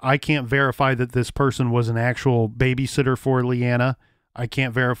online. I can't verify that this person was an actual babysitter for LeeAnna. I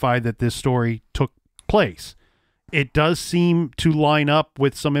can't verify that this story took place. It does seem to line up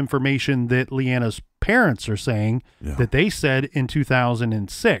with some information that LeeAnna's parents are saying that they said in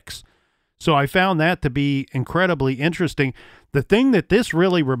 2006. So I found that to be incredibly interesting. The thing that this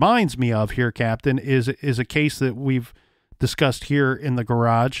really reminds me of here, Captain, is a case that we've discussed here in the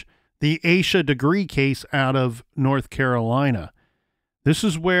garage. The Aisha Degree case out of North Carolina. This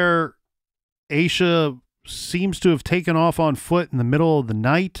is where Aisha seems to have taken off on foot in the middle of the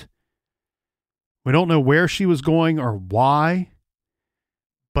night. We don't know where she was going or why,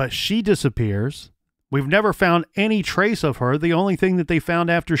 but she disappears. We've never found any trace of her. The only thing that they found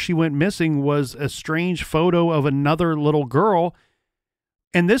after she went missing was a strange photo of another little girl,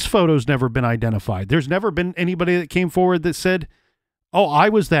 and this photo's never been identified. There's never been anybody that came forward that said, oh, I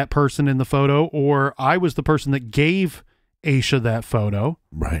was that person in the photo, or I was the person that gave Aisha that photo.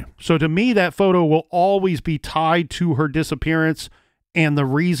 Right. So to me, that photo will always be tied to her disappearance and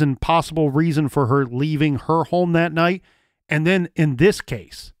the possible reason for her leaving her home that night. And then in this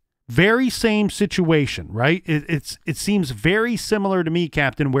case, very same situation, right? It seems very similar to me,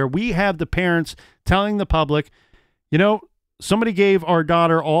 Captain, where we have the parents telling the public, somebody gave our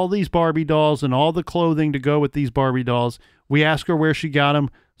daughter all these Barbie dolls and all the clothing to go with these Barbie dolls. We ask her where she got them.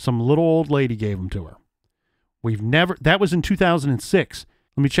 Some little old lady gave them to her. That was in 2006.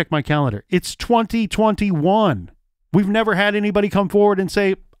 Let me check my calendar. It's 2021. We've never had anybody come forward and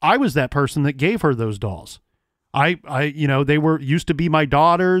say, I was that person that gave her those dolls. They used to be my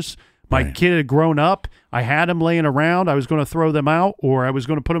daughters. My kid had grown up. I had them laying around. I was going to throw them out, or I was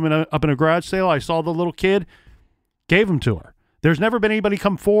going to put them up in a garage sale. I saw the little kid, gave them to her. There's never been anybody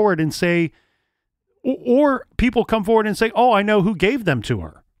come forward and say, or people come forward and say, oh, I know who gave them to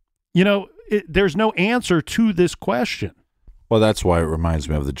her. There's no answer to this question. Well, that's why it reminds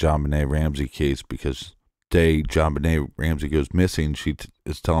me of the John Benet Ramsey case, because day John Benet Ramsey goes missing, she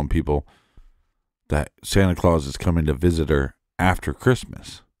is telling people that Santa Claus is coming to visit her after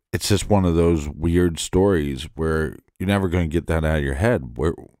Christmas. It's just one of those weird stories where you're never going to get that out of your head.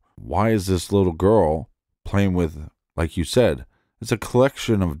 Why is this little girl playing with, like you said, it's a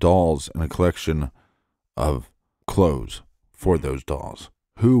collection of dolls and a collection of clothes for those dolls.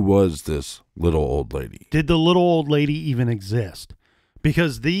 Who was this little old lady? Did the little old lady even exist?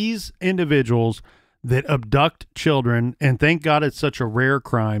 Because these individuals that abduct children, and thank God it's such a rare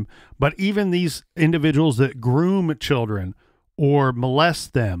crime, but even these individuals that groom children or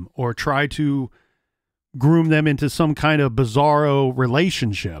molest them or try to groom them into some kind of bizarro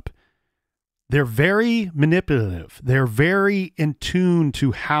relationship, they're very manipulative. They're very in tune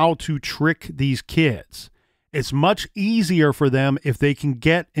to how to trick these kids. It's much easier for them if they can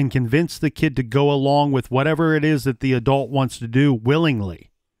get and convince the kid to go along with whatever it is that the adult wants to do willingly,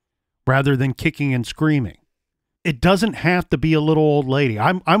 rather than kicking and screaming. It doesn't have to be a little old lady.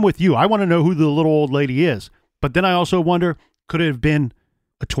 I'm with you. I want to know who the little old lady is. But then I also wonder, could it have been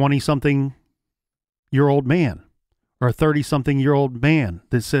a 20-something-year-old man or a 30-something-year-old man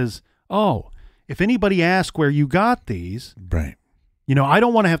that says, oh, if anybody asks where you got these, right, I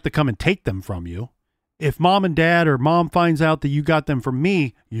don't want to have to come and take them from you. If mom and dad or mom finds out that you got them from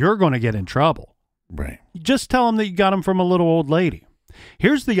me, you're going to get in trouble. Right. Just tell them that you got them from a little old lady.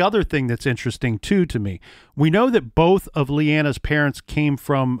 Here's the other thing that's interesting, too, to me. We know that both of LeeAnna's parents came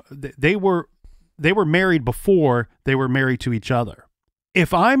from, they were married before they were married to each other.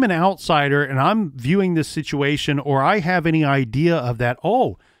 If I'm an outsider and I'm viewing this situation, or I have any idea of that,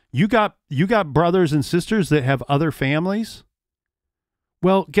 oh, you got brothers and sisters that have other families?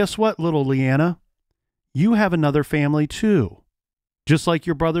 Well, guess what, little LeeAnna? You have another family too, just like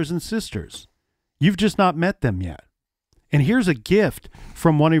your brothers and sisters. You've just not met them yet. And here's a gift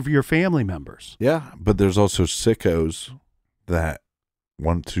from one of your family members. Yeah, but there's also sickos that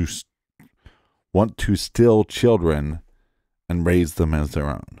want to steal children and raise them as their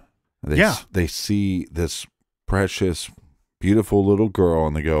own. They see this precious, beautiful little girl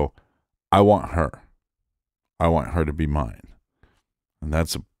and they go, I want her. I want her to be mine. And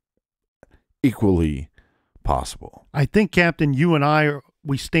that's equally possible. I think, Captain, you and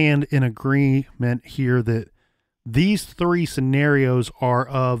we stand in agreement here that these three scenarios are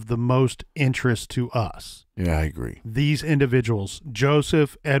of the most interest to us. Yeah, I agree. These individuals,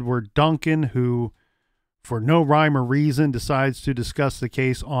 Joseph Edward Duncan, who for no rhyme or reason decides to discuss the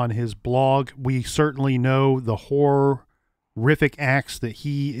case on his blog. We certainly know the horrific acts that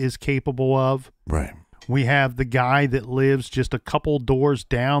he is capable of. Right. We have the guy that lives just a couple doors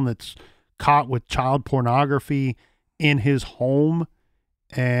down that's caught with child pornography in his home,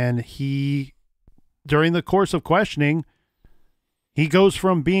 and he, during the course of questioning, he goes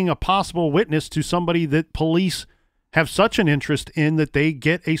from being a possible witness to somebody that police have such an interest in that they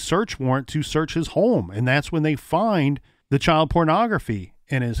get a search warrant to search his home, and that's when they find the child pornography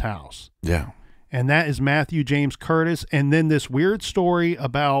in his house. Yeah. And that is Matthew James Curtis. And then this weird story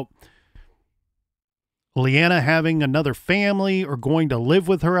about LeeAnna having another family or going to live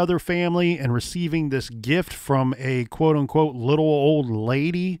with her other family and receiving this gift from a quote-unquote little old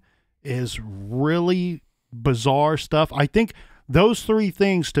lady is really bizarre stuff. I think those three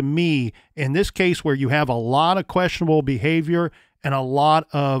things, to me, in this case where you have a lot of questionable behavior and a lot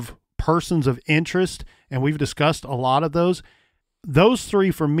of persons of interest, and we've discussed a lot of those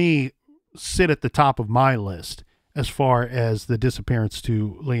three for me sit at the top of my list as far as the disappearance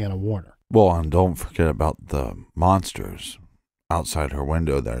to LeeAnna Warner. Well, and don't forget about the monsters outside her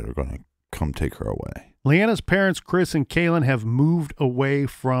window that are going to come take her away. LeeAnna's parents, Chris and Kaylin, have moved away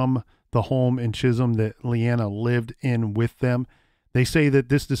from the home in Chisholm that LeeAnna lived in with them. They say that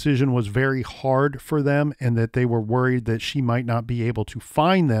this decision was very hard for them and that they were worried that she might not be able to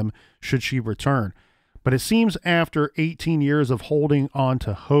find them should she return. But it seems after 18 years of holding on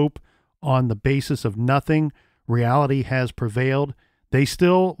to hope on the basis of nothing, reality has prevailed. They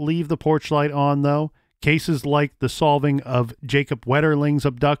still leave the porch light on, though. Cases like the solving of Jacob Wetterling's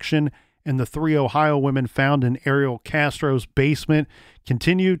abduction and the 3 Ohio women found in Ariel Castro's basement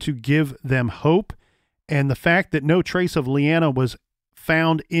continue to give them hope. And the fact that no trace of LeeAnna was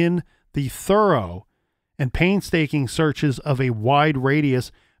found in the thorough and painstaking searches of a wide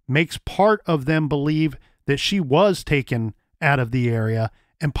radius makes part of them believe that she was taken out of the area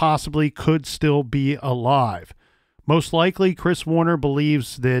and possibly could still be alive. Most likely, Chris Warner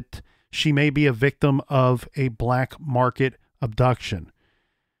believes that she may be a victim of a black market abduction.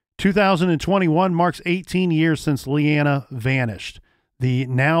 2021 marks 18 years since LeeAnna vanished. The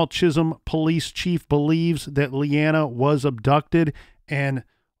now Chisholm police chief believes that LeeAnna was abducted, and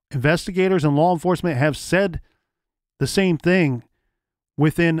investigators and law enforcement have said the same thing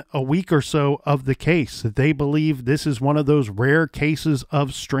within a week or so of the case, that they believe this is one of those rare cases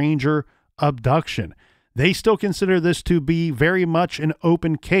of stranger abduction. They still consider this to be very much an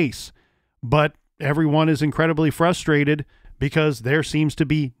open case, but everyone is incredibly frustrated because there seems to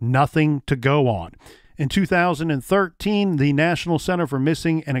be nothing to go on. In 2013, the National Center for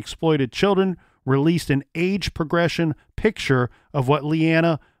Missing and Exploited Children released an age progression picture of what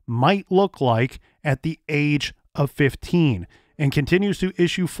LeeAnna might look like at the age of 15, and continues to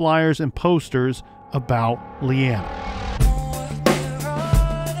issue flyers and posters about LeeAnna.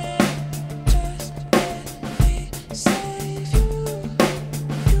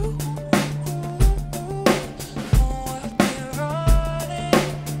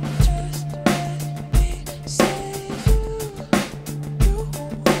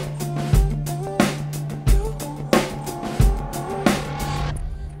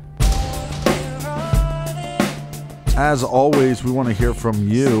 As always, we want to hear from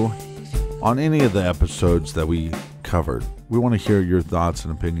you on any of the episodes that we covered. We want to hear your thoughts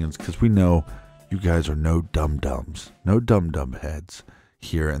and opinions because we know you guys are no dum-dums, no dum-dum heads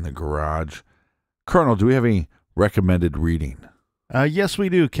here in the garage. Colonel, do we have any recommended reading? Yes, we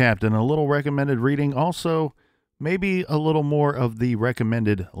do, Captain. A little recommended reading. Also, maybe a little more of the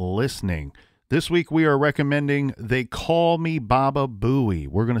recommended listening. This week we are recommending They Call Me Baba Booey.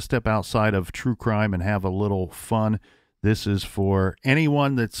 We're going to step outside of true crime and have a little fun. This is for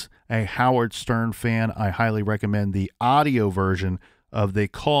anyone that's a Howard Stern fan. I highly recommend the audio version of They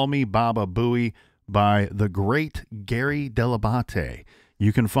Call Me Baba Booey by the great Gary Delabate.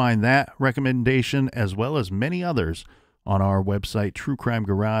 You can find that recommendation as well as many others on our website,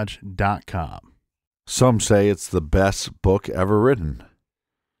 truecrimegarage.com. Some say it's the best book ever written.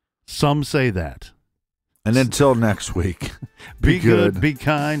 Some say that. And until next week, be good, be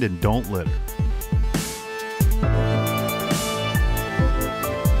kind, and don't litter.